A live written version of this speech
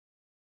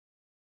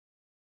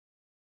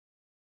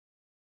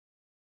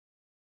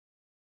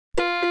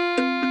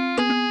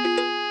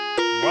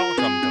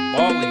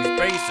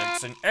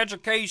basics in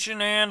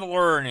education and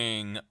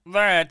learning.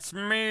 That's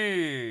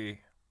me.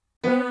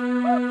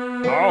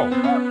 Oh,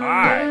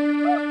 hi.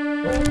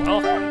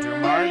 Welcome to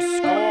my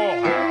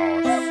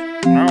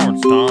schoolhouse. Now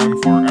it's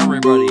time for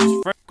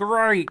everybody's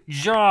great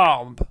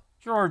job.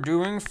 You're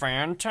doing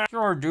fantastic.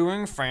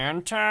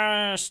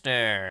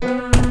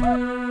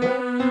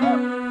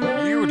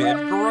 You did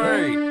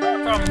great.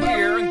 Come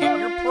here and get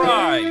your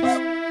prize.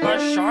 A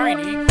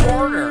shiny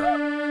quarter.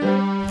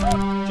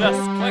 Just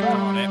click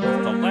on it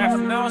with the left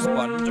mouse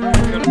button to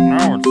pick it up.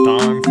 Now it's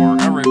time for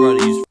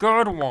everybody's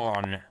good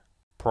one.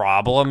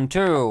 Problem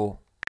 2.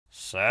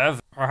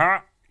 7.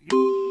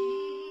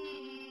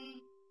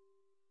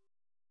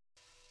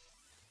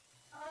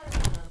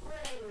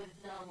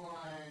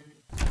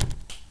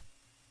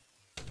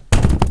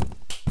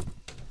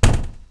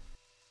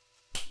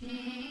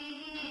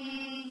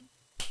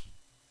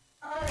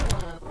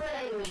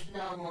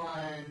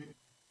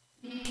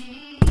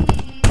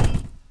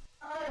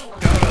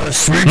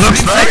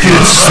 Looks like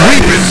it's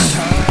sweeping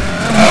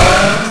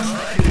time.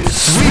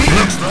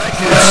 Looks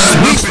like it's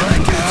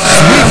sweeping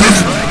time.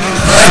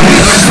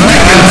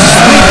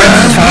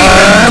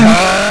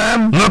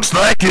 Looks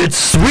like it's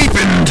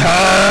sweeping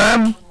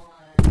time.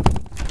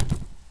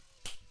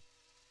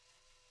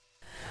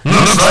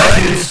 Looks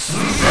like it's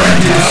sweeping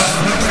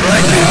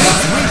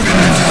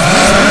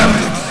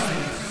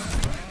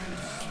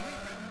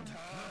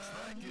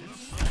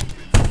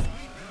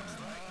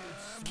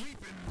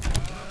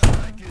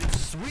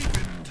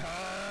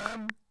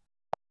time.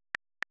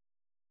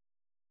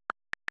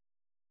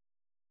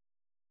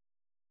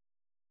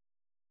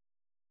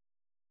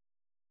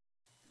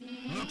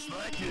 Looks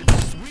like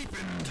it's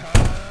sweeping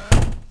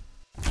time.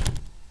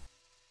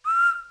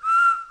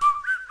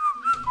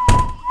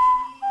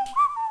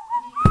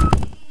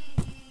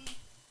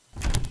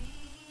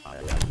 I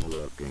am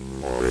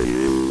looking for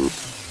you.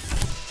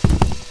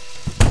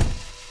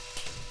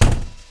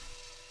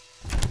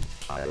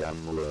 I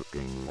am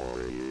looking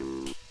for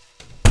you.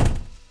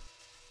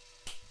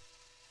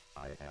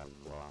 I have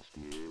lost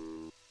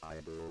you. I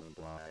don't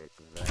like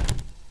that.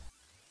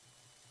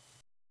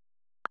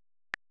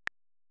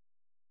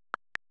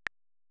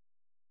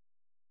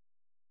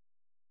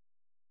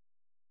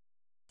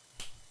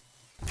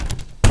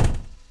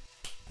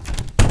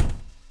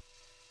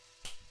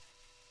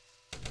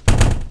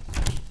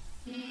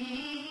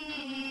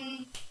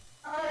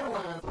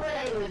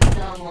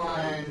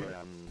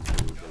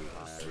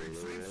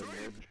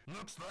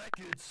 Looks like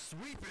it's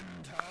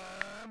sweeping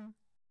time.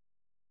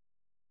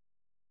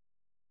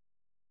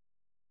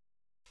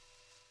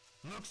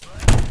 Looks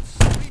like it's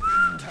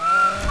sweeping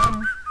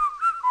time.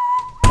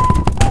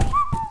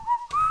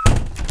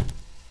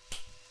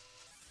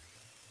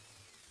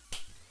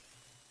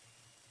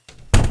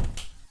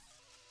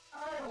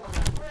 I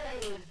wanna play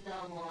with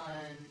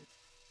someone.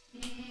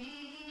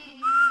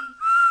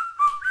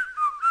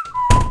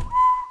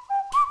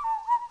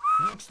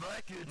 Looks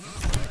like it's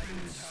sweeping time.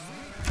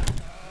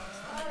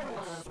 I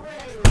wanna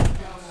play with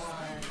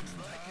someone.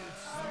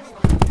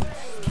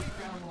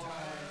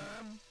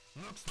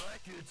 Looks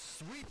like it's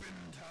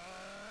sweeping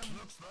time.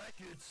 Looks like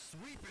it's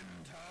sweeping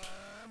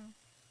time.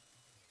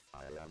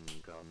 I am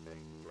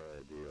coming,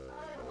 ready. I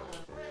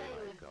wanna play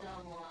with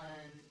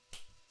someone.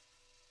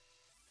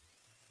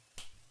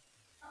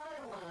 I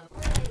wanna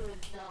play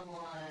with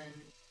someone.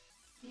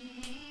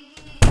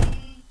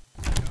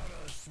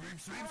 Gotta sweep,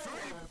 sweep,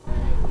 sweep.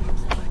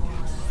 Looks like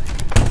it's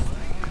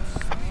sweeping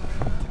time.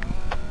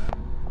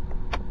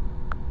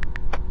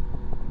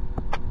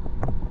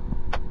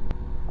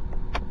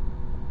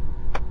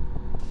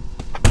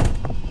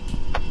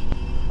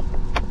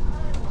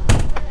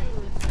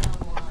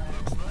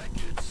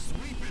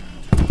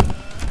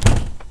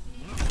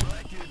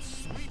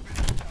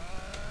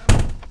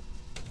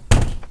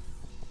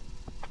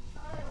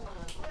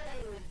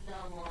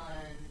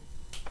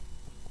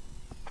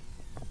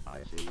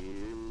 I see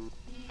you.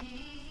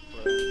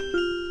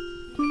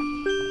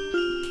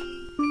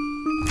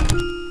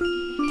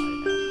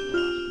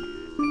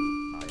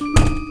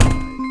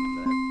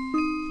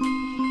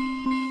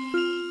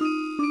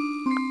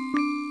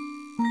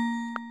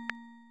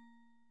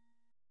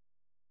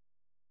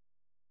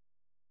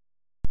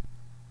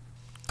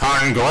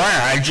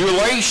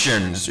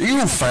 Congratulations!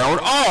 You found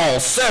all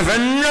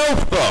 7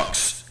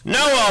 notebooks!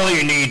 Now all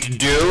you need to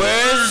do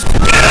is...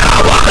 get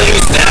out while you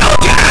still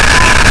can!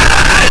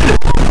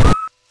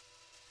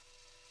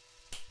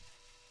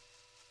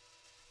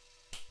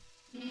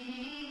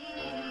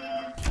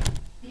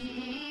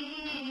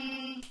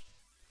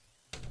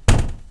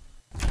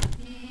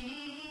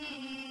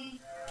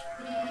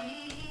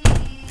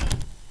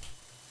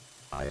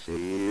 I see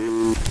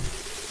you,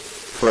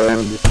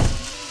 friend.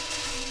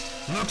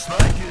 Looks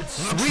like it's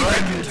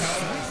sweeping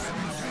time.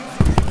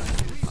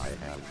 I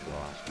have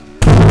lost you.